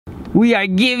We are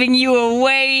giving you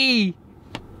away!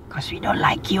 Because we don't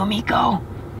like you, Mikko.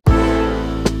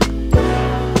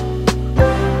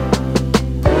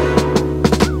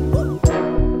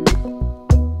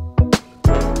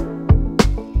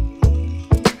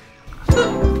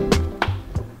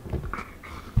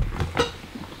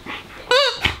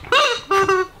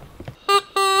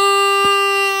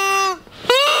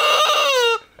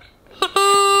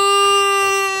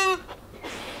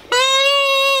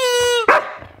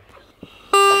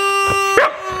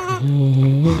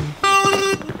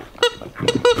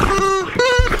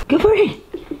 Go for it!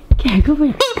 Kara, go for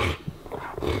it!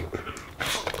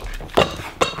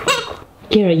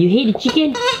 Kara, you hate the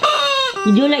chicken?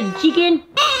 You don't like the chicken?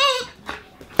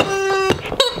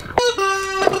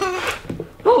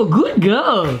 Oh, good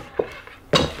girl!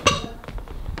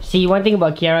 See, one thing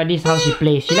about Kiara, this is how she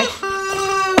plays.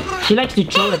 She likes to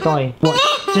throw the toy. Watch,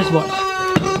 just watch.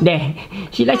 There,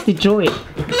 she likes to throw it.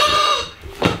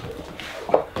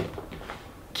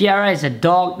 Kiara is a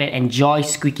dog that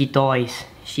enjoys squeaky toys.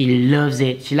 She loves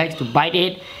it. She likes to bite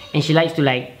it and she likes to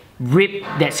like rip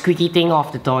that squeaky thing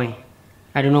off the toy.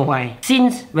 I don't know why.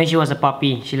 Since when she was a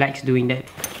puppy, she likes doing that.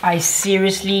 I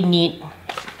seriously need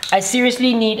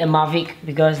a Mavic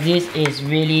because this is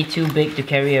really too big to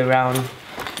carry around.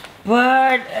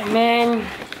 But man,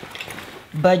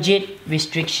 budget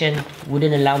restriction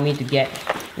wouldn't allow me to get.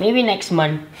 Maybe next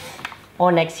month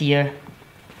or next year.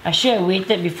 I should have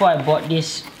waited before I bought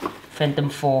this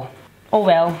Phantom 4. Oh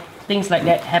well, things like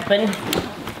that happen.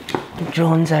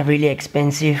 Drones are really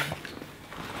expensive.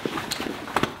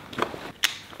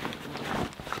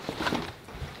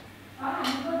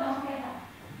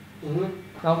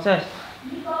 Downstairs.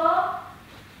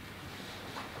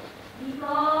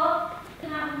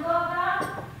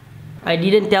 I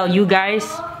didn't tell you guys,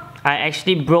 I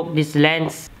actually broke this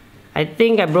lens. I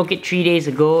think I broke it 3 days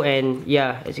ago and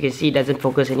yeah, as you can see, it doesn't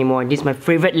focus anymore. This is my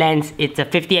favorite lens. It's a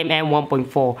 50mm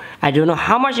 1.4. I don't know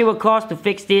how much it will cost to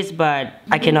fix this, but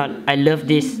I cannot. I love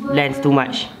this lens too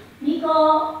much.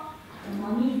 Mikko,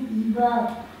 mommy is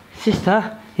evil.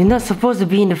 Sister, you're not supposed to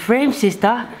be in the frame,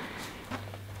 sister.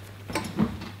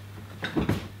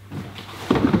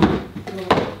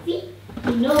 See?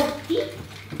 You know, see?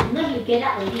 Now you get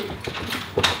up already.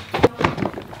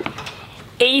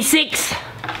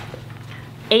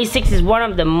 Asics is one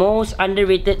of the most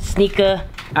underrated sneaker.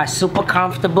 Are super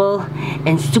comfortable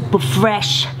and super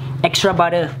fresh. Extra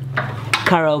butter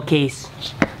karaoke's.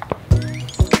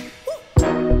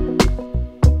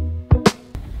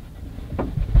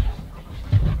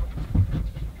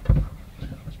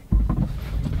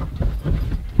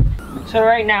 So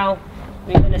right now,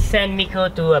 we're gonna send Mikko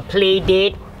to a play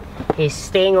date. He's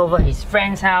staying over his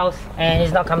friend's house and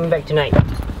he's not coming back tonight.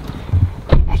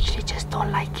 I actually just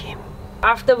don't like him.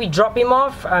 After we drop him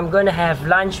off, I'm gonna have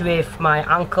lunch with my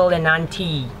uncle and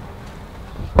auntie.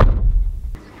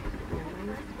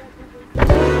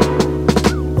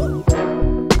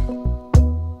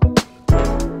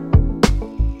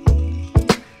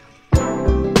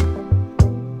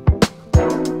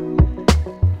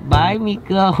 Bye,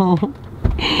 Mikko.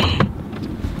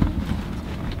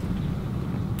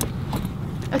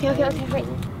 Okay, wait.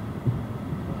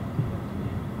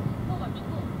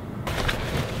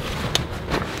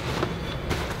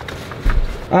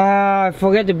 I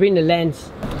forgot to bring the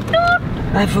lens.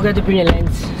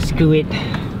 Screw it.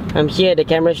 I'm here at the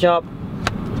camera shop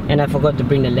and I forgot to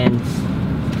bring the lens.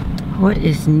 What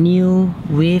is new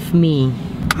with me?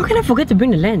 How can I forget to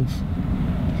bring the lens?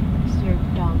 You're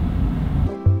dumb.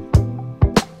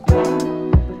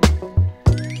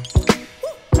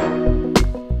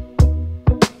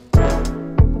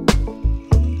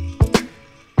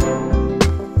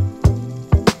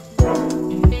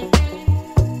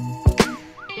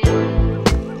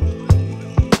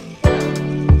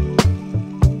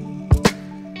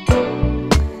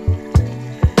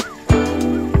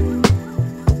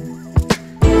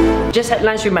 Just had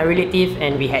lunch with my relative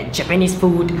and we had Japanese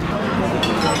food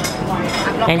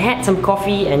and had some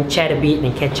coffee and chat a bit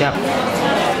and catch up.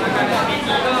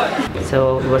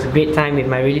 So it was a great time with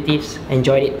my relatives,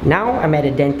 enjoyed it. Now I'm at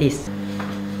a dentist.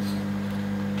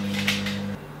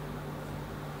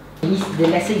 The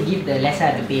lesser you give, the lesser I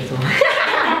have to pay. So.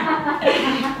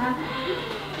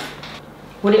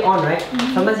 Put it on, right?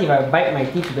 Sometimes if I bite my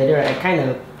teeth together, I kind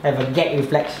of have a gag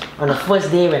reflex on the first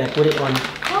day when I put it on.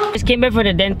 Just came back from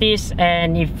the dentist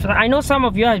and if I know some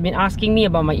of you have been asking me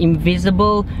about my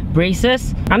invisible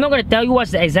braces. I'm not going to tell you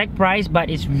what's the exact price, but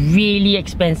it's really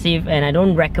expensive and I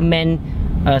don't recommend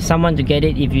someone to get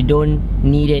it if you don't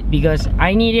need it, because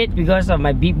I need it because of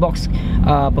my beatbox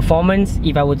performance.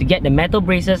 If I were to get the metal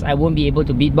braces, I won't be able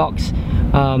to beatbox.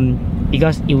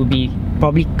 because it would be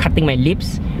probably cutting my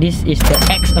lips. This is the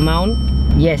X amount.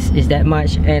 Yes, it's that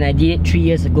much, and I did it 3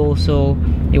 years ago, so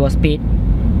it was paid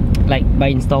like by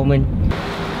installment.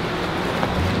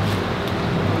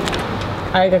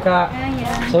 Hi kakak.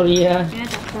 Sorry ya.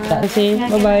 Tak say.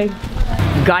 Bye bye.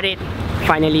 Got it.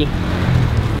 Finally.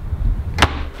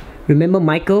 Remember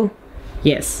Michael?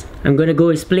 Yes. I'm gonna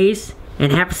go his place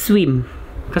and have a swim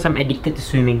because I'm addicted to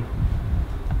swimming.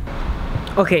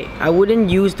 Okay, I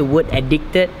wouldn't use the word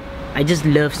addicted. I just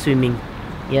love swimming.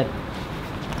 Yep.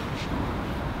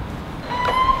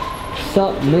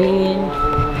 Sup, man?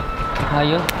 How are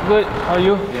you? Good. How are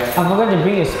you? I forgot to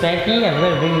bring a spare key, I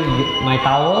forgot to bring my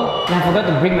towel, and I forgot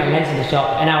to bring my lens to the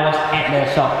shop, and I was at the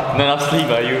shop. Not enough sleep,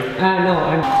 are you? No,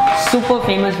 I'm super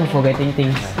famous for forgetting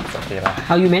things. It's okay lah.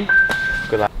 How you, man?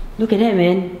 Good lah. Look at that,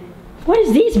 man. What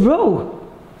is this, bro?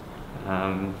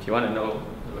 If you want to know,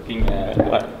 looking at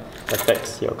what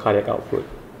affects your cardiac output.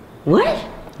 What?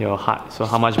 Your heart. So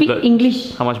how much Speak blood?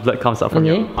 English. How much blood comes out from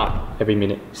Okay. your heart every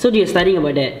minute? So you're studying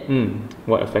about that?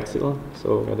 What affects it?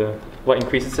 So what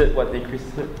increases it? What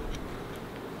decreases it?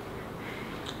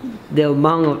 The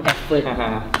amount of effort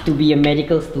to be a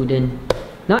medical student.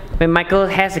 Not when Michael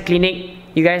has a clinic,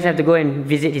 you guys have to go and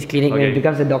visit his clinic when he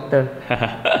becomes a doctor.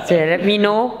 So let me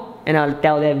know and I'll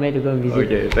tell them where to go and visit.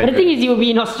 Okay, but the thing is, you will be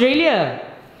in Australia.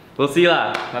 We'll see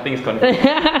lah. Nothing is confirmed.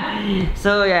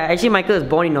 So yeah, actually Michael is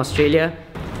born in Australia.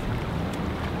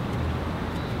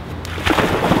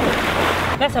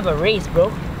 Let's have a race, bro.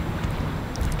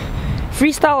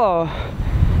 Freestyle or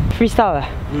freestyle?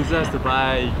 Loser has to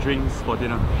buy drinks for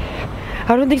dinner.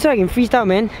 I don't think so. I can freestyle,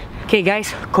 man. Okay,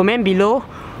 guys, comment below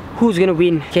who's gonna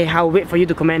win. Okay, I'll wait for you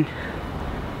to comment.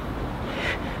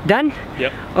 Done?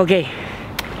 Yep. Okay,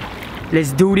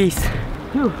 let's do this.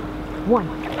 2,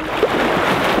 1.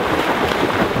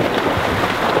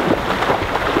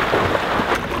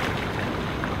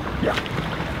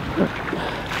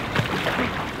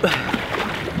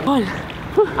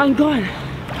 I'm gone.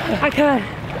 I can't.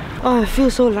 Oh, I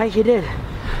feel so lightheaded.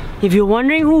 If you're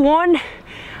wondering who won,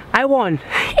 I won.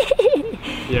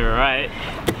 You're right.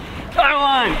 I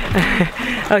won.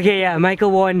 Okay, yeah, Michael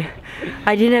won.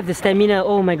 I didn't have the stamina.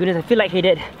 Oh my goodness, I feel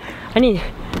lightheaded. I need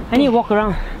to walk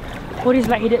around. What is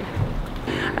lightheaded?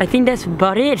 I think that's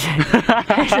about it.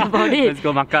 That's about it. Let's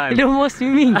go makan. No more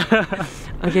swimming.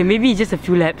 Okay, maybe just a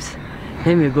few laps.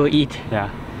 Then we'll go eat.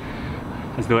 Yeah.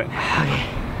 Let's do it. Okay.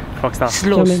 Rock style.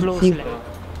 Slow.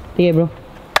 Take it, bro.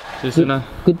 See you soon.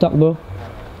 Good talk, bro.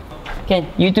 Ken,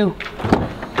 you too.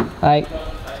 Alright.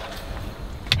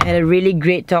 Had a really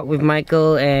great talk with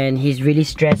Michael, and he's really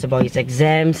stressed about his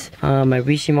exams. I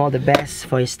wish him all the best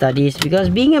for his studies, because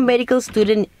being a medical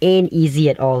student ain't easy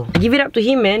at all. Give it up to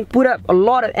him, man. Put up a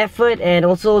lot of effort and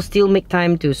also still make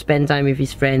time to spend time with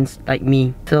his friends like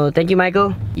me. So thank you,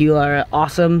 Michael. You are an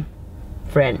awesome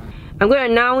friend. I'm going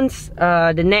to announce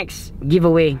the next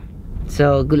giveaway.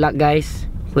 So good luck, guys.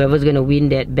 Whoever's going to win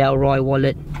that Bellroy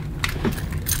wallet.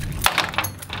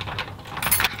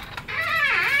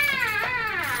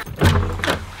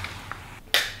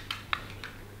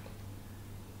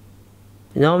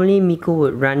 Normally Mikko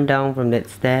would run down from that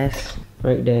stairs.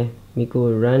 Right there.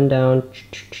 Mikko would run down.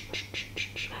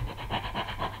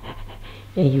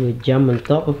 And he would jump on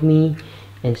top of me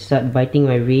and start biting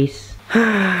my wrist.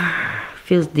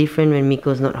 Feels different when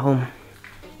Mikko's not home.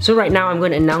 So right now I'm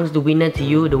going to announce the winner to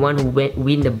you, the one who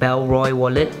win the Bellroy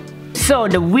wallet. So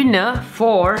the winner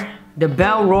for the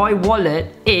Bellroy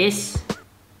wallet is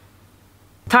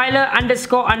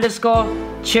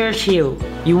Tyler__Churchill.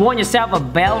 You won yourself a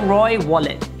Bellroy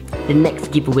wallet. The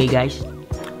next giveaway, guys,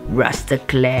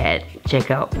 Rustaclad.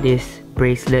 Check out this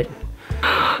bracelet.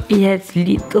 It has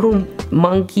little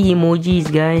monkey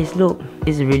emojis, guys. Look,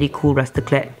 it's a really cool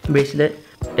Rustaclad bracelet.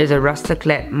 It's a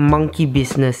Rustaclad monkey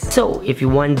business. So if you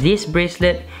want this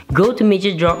bracelet, go to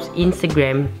Major Drop's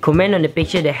Instagram, comment on the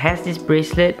picture that has this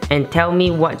bracelet, and tell me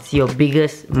what's your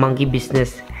biggest monkey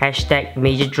business. Hashtag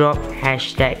Major Drop,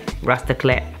 hashtag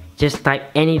Rustaclad. Just type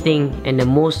anything, and the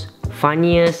most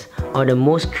funniest or the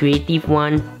most creative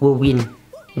one will win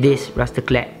this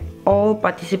Rustaclad. All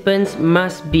participants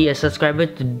must be a subscriber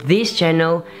to this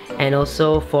channel and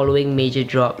also following Major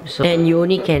Drop. And you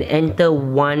only can enter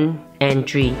one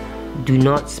entry. Do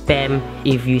not spam.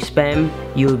 If you spam,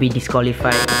 you will be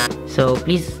disqualified. So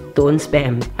please don't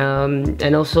spam.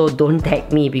 And also don't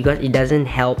tag me because it doesn't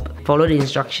help. Follow the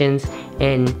instructions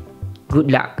and good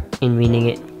luck in winning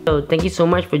it. So thank you so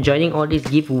much for joining all this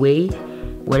giveaway.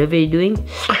 Whatever you're doing,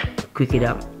 quick it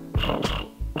up.